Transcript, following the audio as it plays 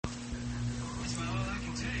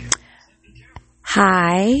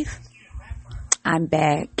Hi, I'm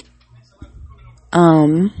back. I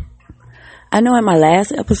know in my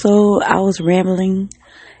last episode I was rambling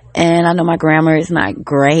and I know my grammar is not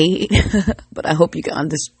great, but I hope you can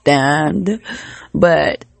understand.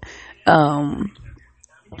 But,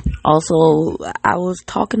 also I was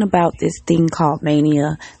talking about this thing called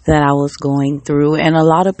mania that I was going through, and a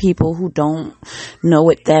lot of people who don't know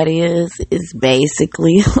what that is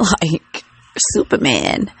basically like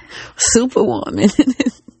Superman, Superwoman.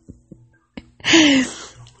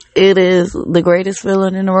 It is the greatest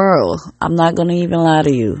feeling in the world. I'm not going to even lie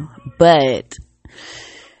to you. But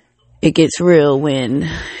it gets real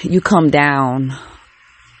when you come down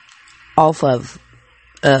off of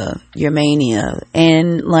your mania.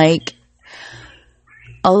 And like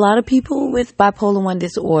a lot of people with bipolar 1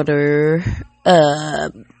 disorder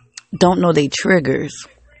don't know their triggers.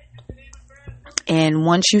 And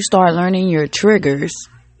once you start learning your triggers,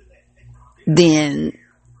 then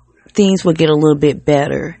things will get a little bit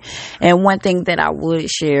better. And one thing that I would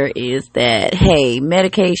share is that, hey,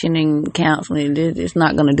 medication and counseling is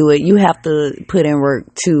not going to do it. You have to put in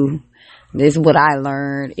work too. This is what I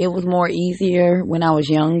learned. It was more easier when I was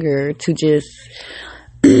younger to just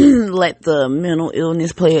let the mental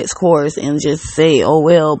illness play its course and just say, oh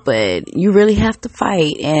well, but you really have to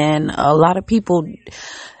fight. And a lot of people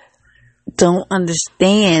don't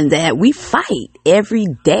understand that we fight every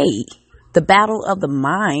day. The battle of the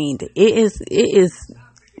mind, it's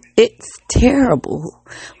terrible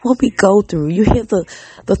what we go through. You hear the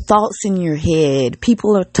thoughts in your head.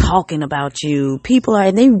 People are talking about you.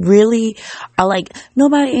 And they really are like,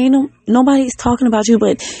 nobody's talking about you,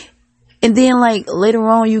 and then like later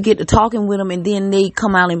on you get to talking with them and then they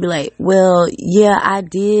come out and be like, well, yeah, I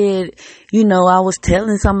did, I was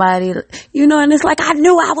telling somebody, and it's like, I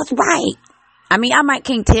knew I was right. I mean, I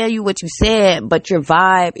can't tell you what you said, but your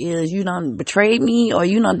vibe is you done betrayed me or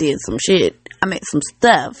you done did some shit. Some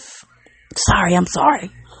stuff. I'm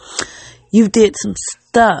sorry. You did some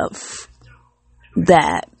stuff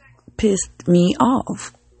that pissed me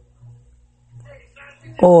off.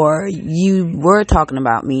 Or you were talking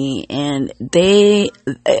about me and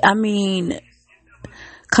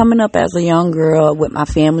coming up as a young girl with my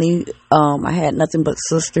family, I had nothing but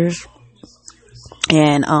sisters.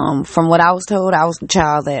 And from what I was told, I was the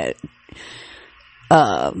child that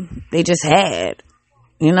they just had.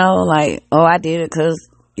 Like, oh, I did it because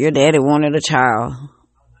your daddy wanted a child.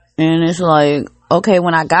 And it's like, okay,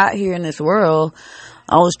 when I got here in this world,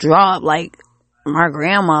 I was dropped. Like, my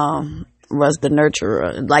grandma was the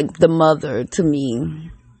nurturer, like the mother to me.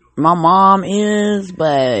 My mom is,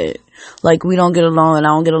 but like we don't get along, and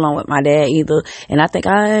I don't get along with my dad either. And I think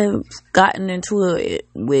I've gotten into it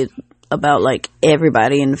with about like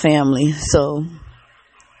everybody in the family. So,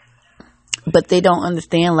 but they don't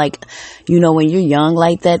understand, like, when you're young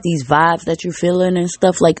like that, these vibes that you're feeling and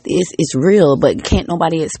stuff like this, it's real, but can't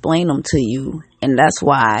nobody explain them to you. And that's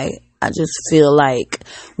why I just feel like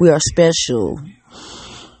we are special.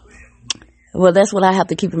 Well, that's what I have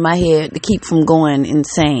to keep in my head to keep from going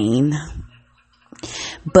insane.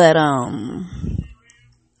 But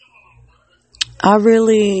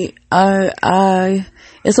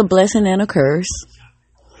it's a blessing and a curse.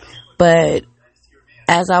 But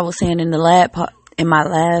as I was saying in my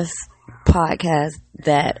last podcast,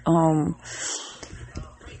 that I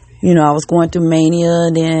was going through mania,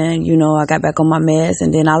 then I got back on my meds,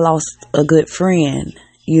 and then I lost a good friend.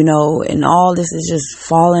 And all this is just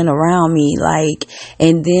falling around me, like,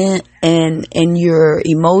 and then, and your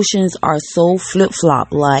emotions are so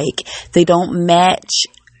flip-flop, like, they don't match,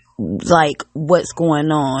 like, what's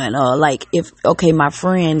going on, or like, my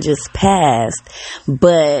friend just passed,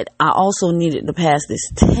 but I also needed to pass this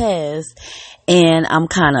test, and I'm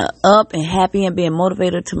kind of up and happy and being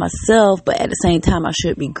motivated to myself, but at the same time, I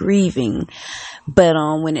should be grieving. But,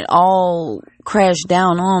 when it all crashed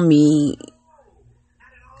down on me,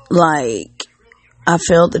 like, I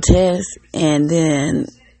failed the test, and then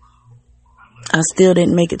I still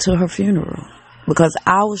didn't make it to her funeral because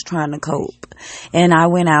I was trying to cope, and I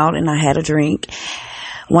went out and I had a drink,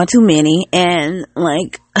 one too many, and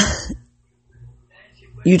like,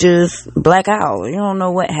 you just black out. You don't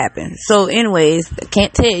know what happened. So anyways, I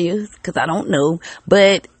can't tell you because I don't know,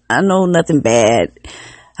 but I know nothing bad.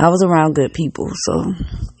 I was around good people, so,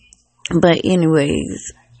 but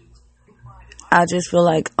anyways, I just feel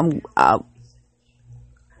like I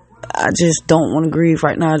just don't want to grieve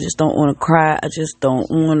right now. I just don't want to cry. I just don't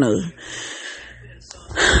want to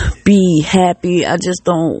be happy. I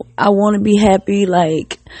want to be happy.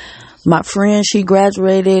 Like, my friend, she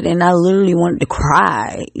graduated, and I literally wanted to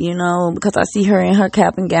cry, because I see her in her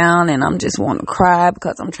cap and gown, and I'm just wanting to cry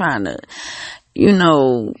because I'm trying to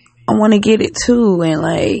I want to get it too. And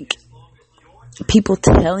like, people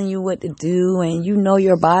telling you what to do, and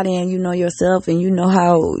your body, and yourself, and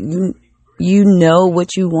how you know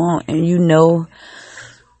what you want, and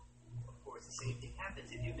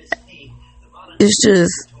it's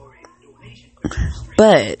just,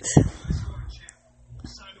 but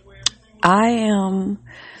I am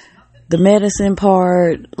the medicine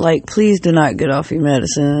part. Like, please do not get off your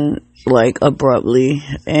medicine like abruptly,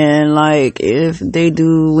 and like, if they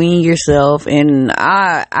do, wean yourself. And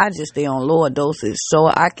I just stay on lower doses so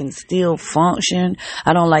I can still function.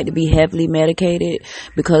 I don't like to be heavily medicated,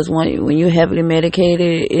 because when you're heavily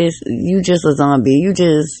medicated, you just a zombie.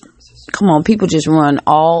 Come on, people just run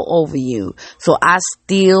all over you. So I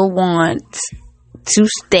still want to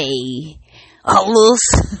stay a little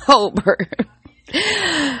sober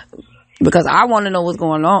because I want to know what's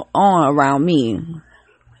going on around me.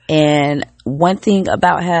 And one thing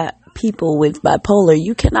about people with bipolar,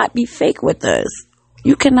 you cannot be fake with us.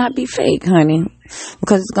 You cannot be fake, honey,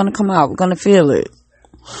 because it's going to come out. We're going to feel it.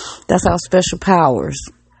 That's our special powers.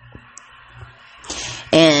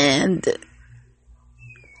 And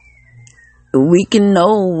we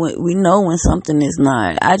know when something is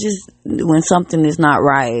not. When something is not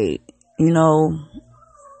right,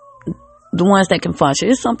 the ones that can function.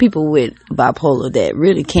 There's some people with bipolar that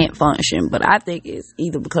really can't function, but I think it's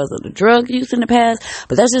either because of the drug use in the past,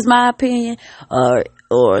 but that's just my opinion, or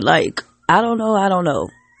like, I don't know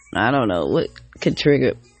what could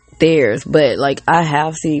trigger theirs, but like, I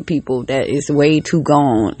have seen people that is way too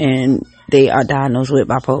gone and they are diagnosed with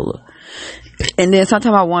bipolar. And then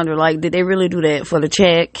sometimes I wonder, like, did they really do that for the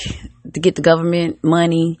check, to get the government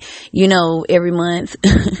money, every month?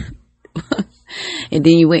 And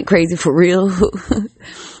then you went crazy for real.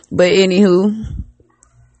 But anywho,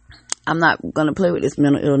 I'm not gonna play with this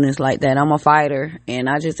mental illness like that. I'm a fighter, and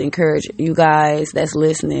I just encourage you guys that's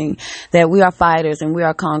listening that we are fighters and we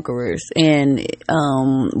are conquerors. And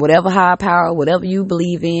whatever higher power, whatever you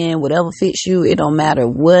believe in, whatever fits you, it don't matter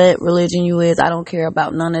what religion you is. I don't care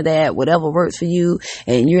about none of that. Whatever works for you,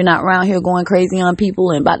 and you're not around here going crazy on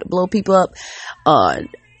people and about to blow people up.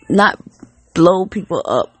 Not blow people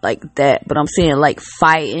up like that, but I'm saying like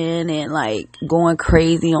fighting and like going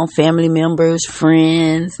crazy on family members,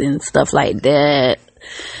 friends, and stuff like that.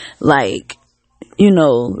 Like,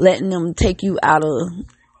 letting them take you out of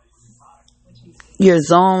your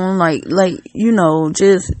zone, like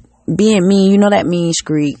just being mean. That mean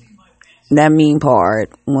streak, that mean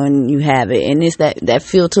part when you have it, and it's that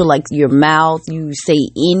filter, like your mouth, you say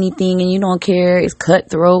anything and you don't care. It's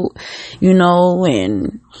cutthroat,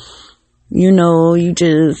 and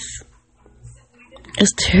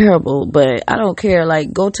it's terrible, but I don't care.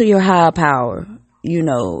 Like, go to your higher power,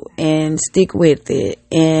 and stick with it,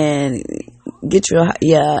 and get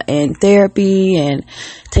and therapy, and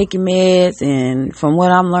take your meds. And from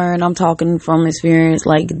what I'm learning, I'm talking from experience,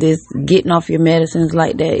 like this, getting off your medicines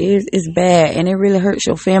like that is bad, and it really hurts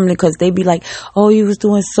your family, because they be like, oh, you was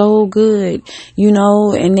doing so good,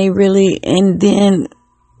 and they really, and then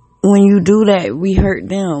when you do that, we hurt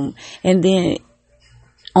them. And then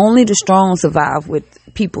only the strong survive with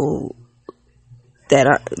people that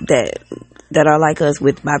are like us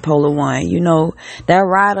with bipolar 1. That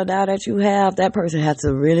ride or die that you have, that person has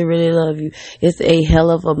to really, really love you. It's a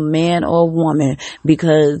hell of a man or woman,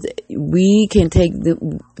 because we can take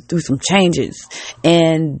through some changes.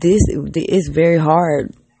 And this is very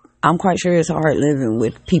hard. I'm quite sure it's hard living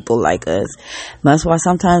with people like us. That's why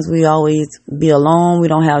sometimes we always be alone. We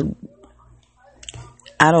don't have,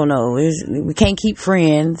 I don't know, we can't keep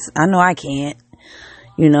friends. I know I can't,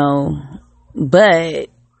 but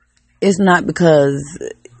it's not because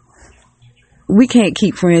we can't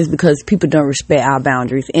keep friends, because people don't respect our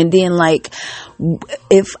boundaries. And then, like,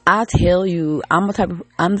 if I tell you, I'm the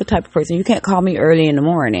type of person, you can't call me early in the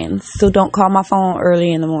morning. So don't call my phone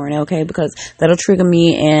early in the morning, okay? Because that'll trigger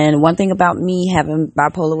me. And one thing about me having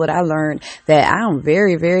bipolar, what I learned, that I am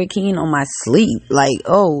very, very keen on my sleep. Like,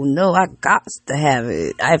 oh no, I got to have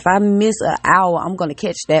it. If I miss an hour, I'm going to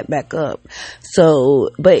catch that back up.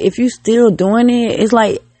 So, but if you're still doing it, it's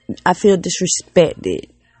like, I feel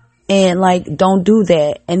disrespected. And like, don't do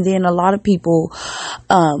that. And then a lot of people,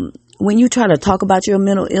 when you try to talk about your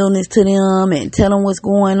mental illness to them and tell them what's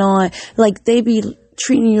going on, like, they be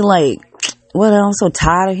treating you like, well, I'm so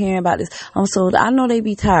tired of hearing about this. I know they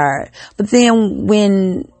be tired. But then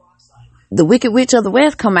when the Wicked Witch of the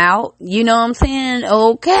West come out, you know what I'm saying?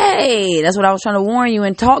 Okay. That's what I was trying to warn you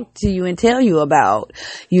and talk to you and tell you about.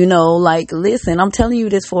 You know, like, listen, I'm telling you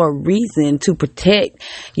this for a reason, to protect,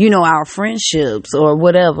 you know, our friendships or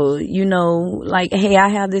whatever. You know, like, hey, I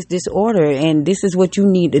have this disorder and this is what you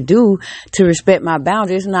need to do to respect my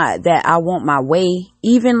boundaries. Not that I want my way.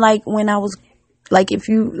 Even like when I was, like, if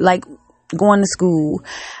you like going to school,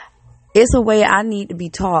 it's a way I need to be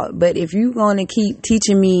taught. But if you're going to keep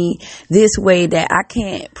teaching me this way that I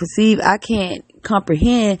can't perceive, I can't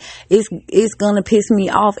comprehend, it's going to piss me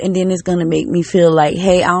off. And then it's going to make me feel like,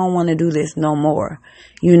 hey, I don't want to do this no more,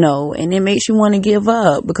 you know, and it makes you want to give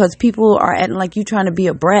up because people are acting like you trying to be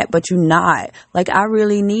a brat, but you're not. Like, I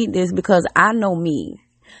really need this because I know me.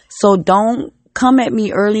 So don't come at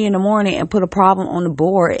me early in the morning and put a problem on the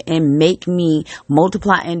board and make me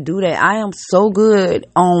multiply and do that. I am so good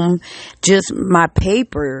on just my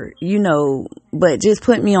paper, you know, but just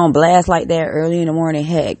put me on blast like that early in the morning,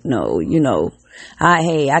 heck no, you know.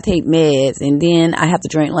 I take meds and then I have to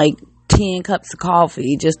drink like 10 cups of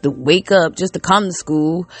coffee just to wake up, just to come to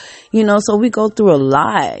school, you know, so we go through a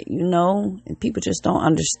lot, you know, and people just don't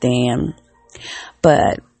understand.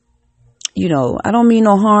 But you know, I don't mean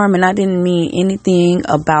no harm, and I didn't mean anything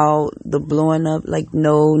about the blowing up. Like,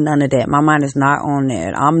 no, none of that. My mind is not on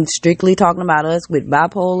that. I'm strictly talking about us with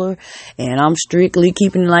bipolar, and I'm strictly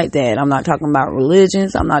keeping it like that. I'm not talking about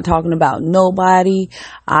religions. I'm not talking about nobody.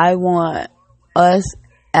 I want us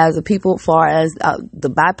as a people, far as the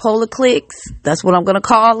bipolar cliques, that's what I'm going to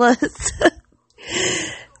call us.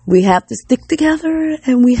 We have to stick together,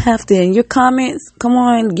 and we have to, and your comments, come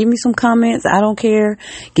on, give me some comments. I don't care.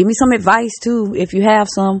 Give me some advice too, if you have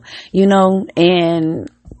some, you know, and,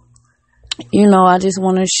 you know, I just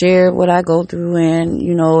want to share what I go through. And,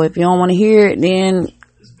 you know, if you don't want to hear it, then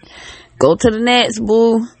go to the next,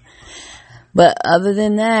 boo. But other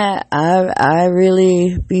than that, I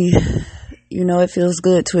really be, you know, it feels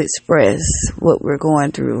good to express what we're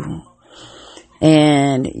going through.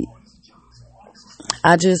 And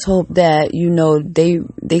I just hope that, you know, they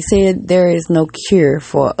said there is no cure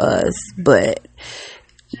for us, but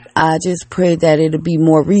I just pray that it'll be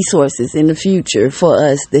more resources in the future for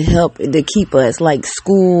us to help, to keep us, like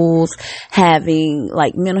schools having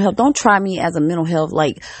like mental health. Don't try me as a mental health,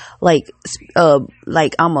 like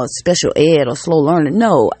I'm a special ed or slow learner.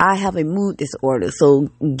 No, I have a mood disorder. So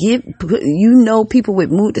you know, people with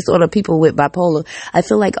mood disorder, people with bipolar, I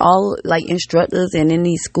feel like all like instructors and in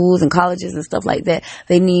these schools and colleges and stuff like that,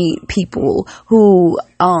 they need people who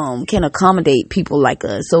can accommodate people like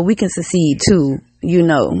us so we can succeed too. You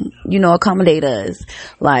know, accommodate us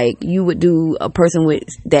like you would do a person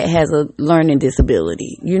that has a learning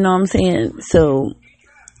disability. You know what I'm saying? So,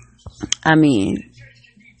 I mean,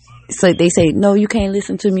 so they say, no, you can't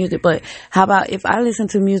listen to music, but how about if I listen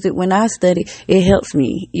to music when I study, it helps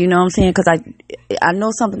me, you know what I'm saying? Cause I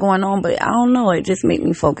know something going on, but I don't know, it just makes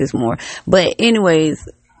me focus more. But anyways,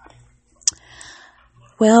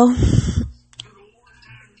 well,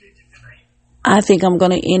 I think I'm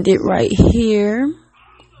going to end it right here.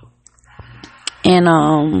 And,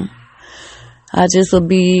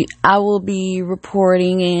 I will be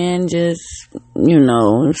reporting and just, you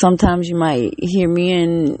know, sometimes you might hear me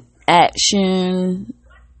in action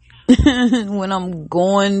when I'm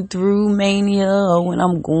going through mania or when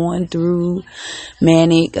I'm going through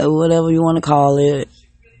manic or whatever you want to call it.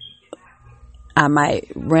 I might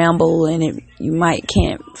ramble and you might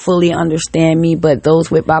can't fully understand me, but those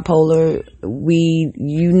with bipolar,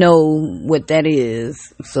 you know what that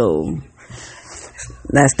is. So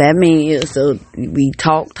that's that means. So we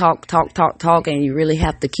talk, and you really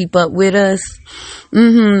have to keep up with us.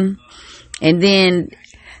 And then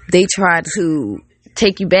they try to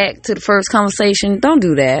take you back to the first conversation. Don't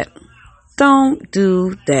do that. Don't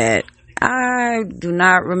do that. I do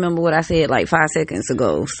not remember what I said like 5 seconds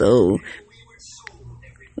ago. So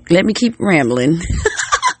let me keep rambling.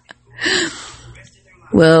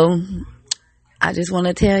 Well, I just want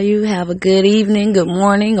to tell you, have a good evening, good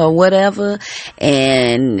morning, or whatever.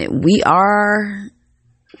 And we are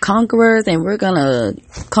conquerors, and we're going to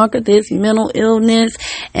conquer this mental illness,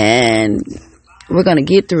 and we're going to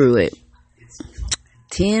get through it.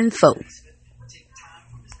 10-4.